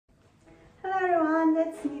everyone,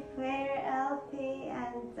 that's me, Elfie,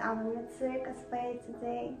 and I'm a Mitsuri cosplay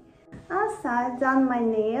today. Also, I've done my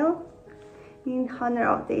nail in honor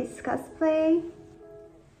of this cosplay.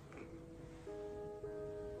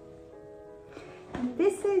 In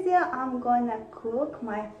this video, I'm gonna cook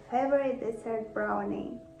my favorite dessert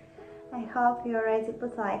brownie. I hope you already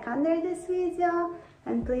put like under this video,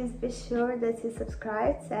 and please be sure that you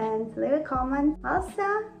subscribed and leave a comment.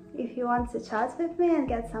 Also, if you want to chat with me and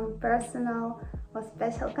get some personal or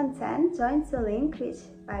special content, join the link which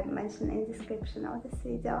I mentioned in the description of this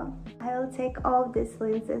video. I will take off these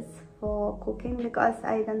lenses for cooking because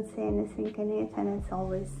I don't see anything in it and it's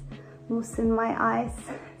always moves in my eyes,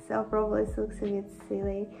 so probably it looks a bit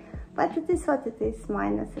silly. But it is what it is,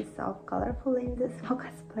 minuses of colorful lenses for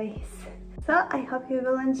cosplays. So I hope you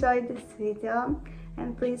will enjoy this video.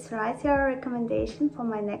 And please write your recommendation for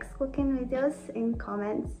my next cooking videos in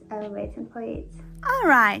comments. I'm waiting for it.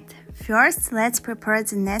 Alright, first let's prepare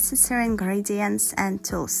the necessary ingredients and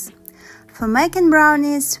tools. For making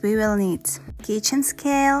brownies we will need kitchen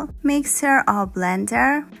scale, mixer or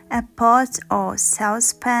blender, a pot or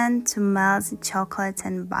saucepan to melt the chocolate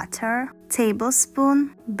and butter,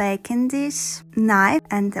 tablespoon, baking dish, knife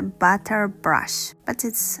and a butter brush, but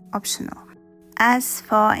it's optional. As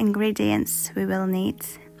for ingredients, we will need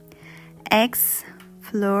eggs,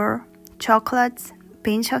 flour, chocolate,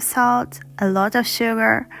 pinch of salt, a lot of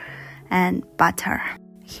sugar and butter.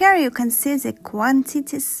 Here you can see the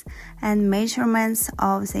quantities and measurements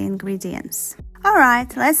of the ingredients.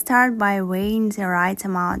 Alright, let's start by weighing the right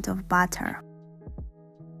amount of butter.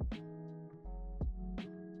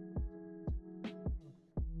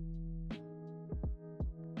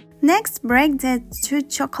 Next, break the 2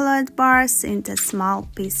 chocolate bars into small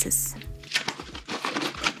pieces.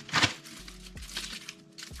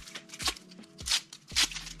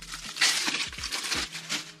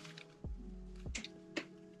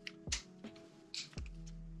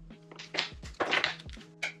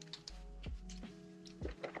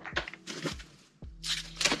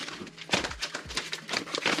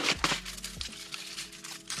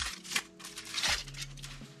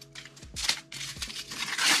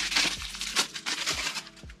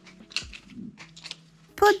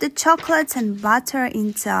 Put the chocolate and butter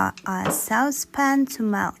into a saucepan to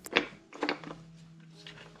melt.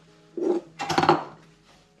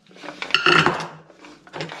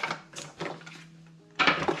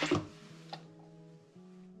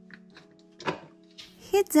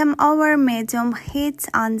 Heat them over medium heat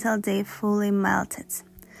until they fully melted.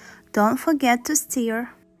 Don't forget to stir.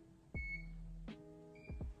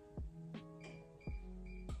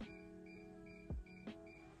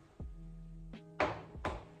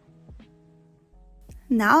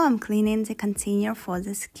 Now I'm cleaning the container for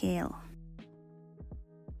the scale.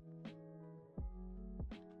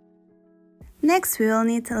 Next we will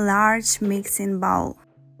need a large mixing bowl.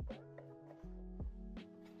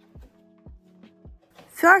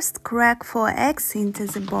 First crack 4 eggs into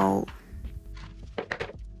the bowl.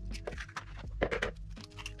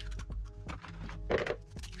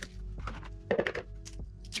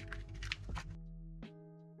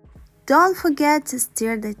 Don't forget to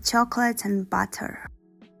stir the chocolate and butter.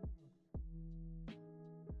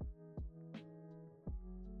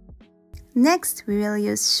 Next, we will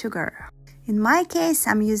use sugar. In my case,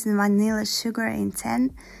 I'm using vanilla sugar in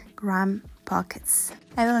 10-gram packets.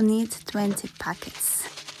 I will need 20 packets.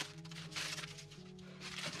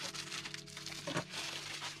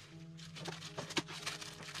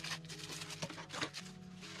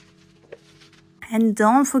 And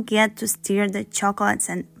don't forget to stir the chocolates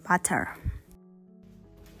and butter.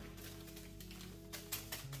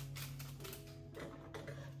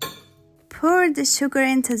 Pour the sugar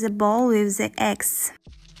into the bowl with the eggs.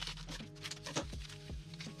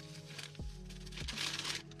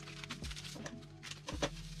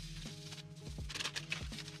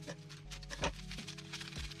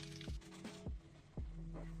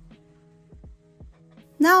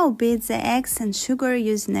 Now beat the eggs and sugar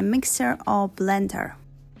using a mixer or blender.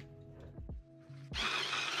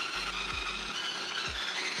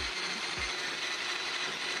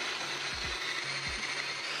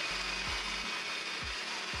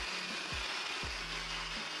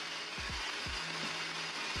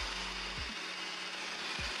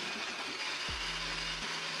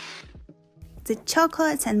 The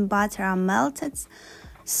chocolate and butter are melted,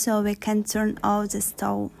 so we can turn off the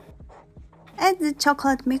stove. Add the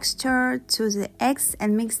chocolate mixture to the eggs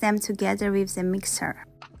and mix them together with the mixer.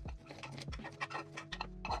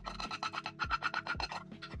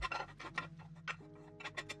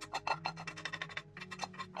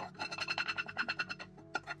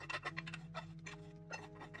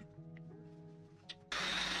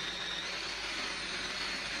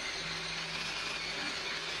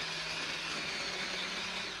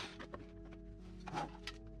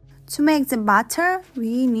 To make the batter,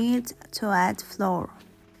 we need to add flour.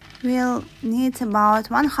 We'll need about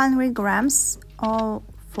 100 grams or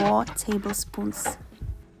 4 tablespoons.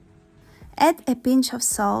 Add a pinch of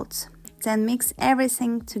salt, then mix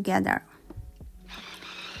everything together.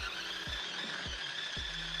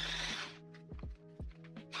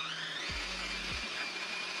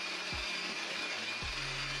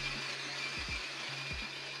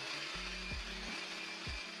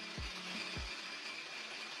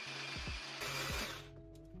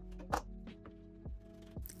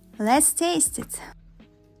 Let's taste it.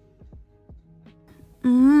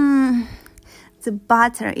 The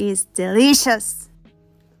butter is delicious.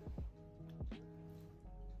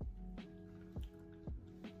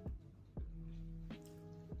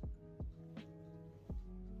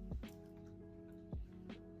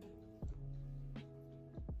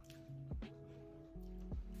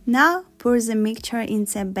 Now pour the mixture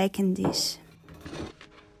into a baking dish.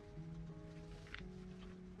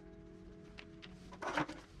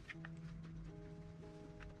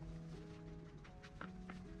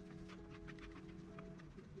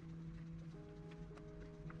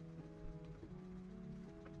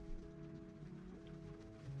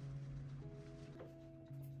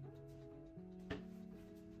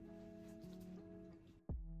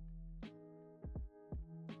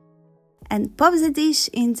 And pop the dish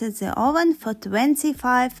into the oven for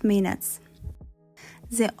 25 minutes.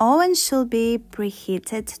 The oven should be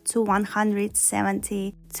preheated to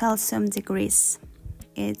 170 Celsius degrees.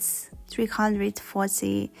 It's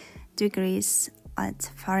 340 degrees at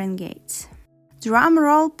Fahrenheit. Drum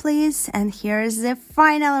roll please, and here's the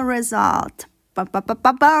final result.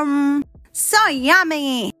 Ba-ba-ba-ba-bum! So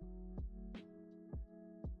yummy!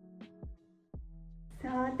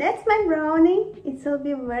 So that's my brownie. It will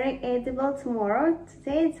be very edible tomorrow.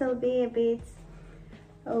 Today it will be a bit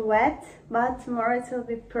wet, but tomorrow it will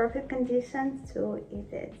be perfect conditions to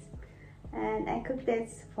eat it. And I cooked it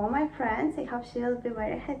for my friends. I hope she will be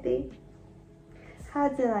very happy. How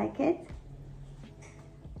do you like it?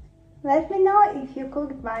 Let me know if you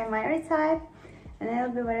cooked by my recipe, and I'll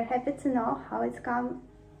be very happy to know how it's come.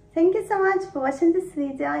 Thank you so much for watching this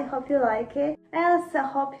video. I hope you like it. I also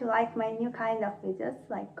hope you like my new kind of videos,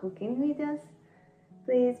 like cooking videos.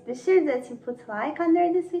 Please be sure that you put like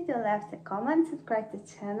under this video, left a comment, subscribe to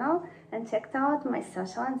the channel, and check out my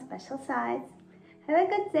social and special sites. Have a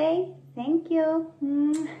good day. Thank you.